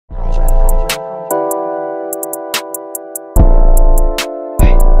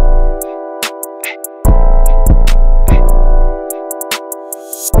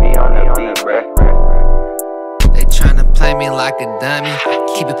me like a dummy.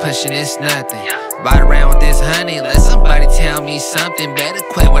 Keep it pushing, it's nothing. Ride around with this honey, let somebody tell me something. Better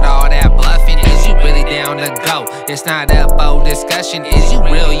quit with all that bluffing. Is you really down to go? It's not up for discussion. Is you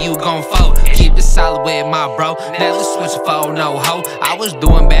real? You gon' fold? Keep it solid with my bro. Never switch for no hoe. I was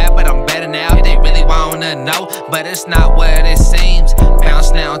doing bad, but I'm better now. They really wanna know, but it's not what it seems.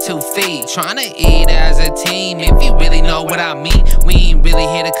 Bounce now 2 feet, trying to eat as a team. If you really know what I mean, we ain't really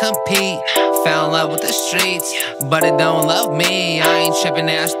here to compete. Fell in love with the streets, but it don't love me. I ain't tripping,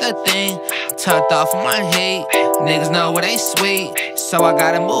 that's the thing. Tucked off of my heat, niggas know it ain't sweet, so I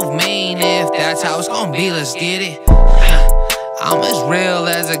gotta move mean. If that's how it's gonna be, let's get it. I'm as real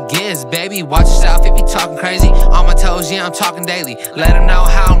as it gets, baby. Watch yourself if you talking crazy. On my toes, yeah, I'm talking daily. Let them know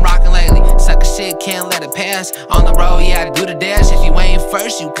how I'm rocking lately. Sucker shit, can't let it pass. On the road, yeah, I do the dash. If you ain't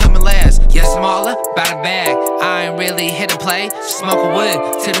first, you coming last. Yes, I'm all up, about a bag. I ain't really here to play. Smoke a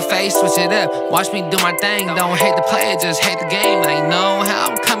wood to the face, switch it up. Watch me do my thing. Don't hate the player, just hate the game. They know how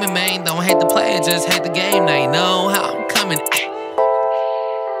I'm coming, man. Don't hate the player, just hate the game. They know how I'm coming.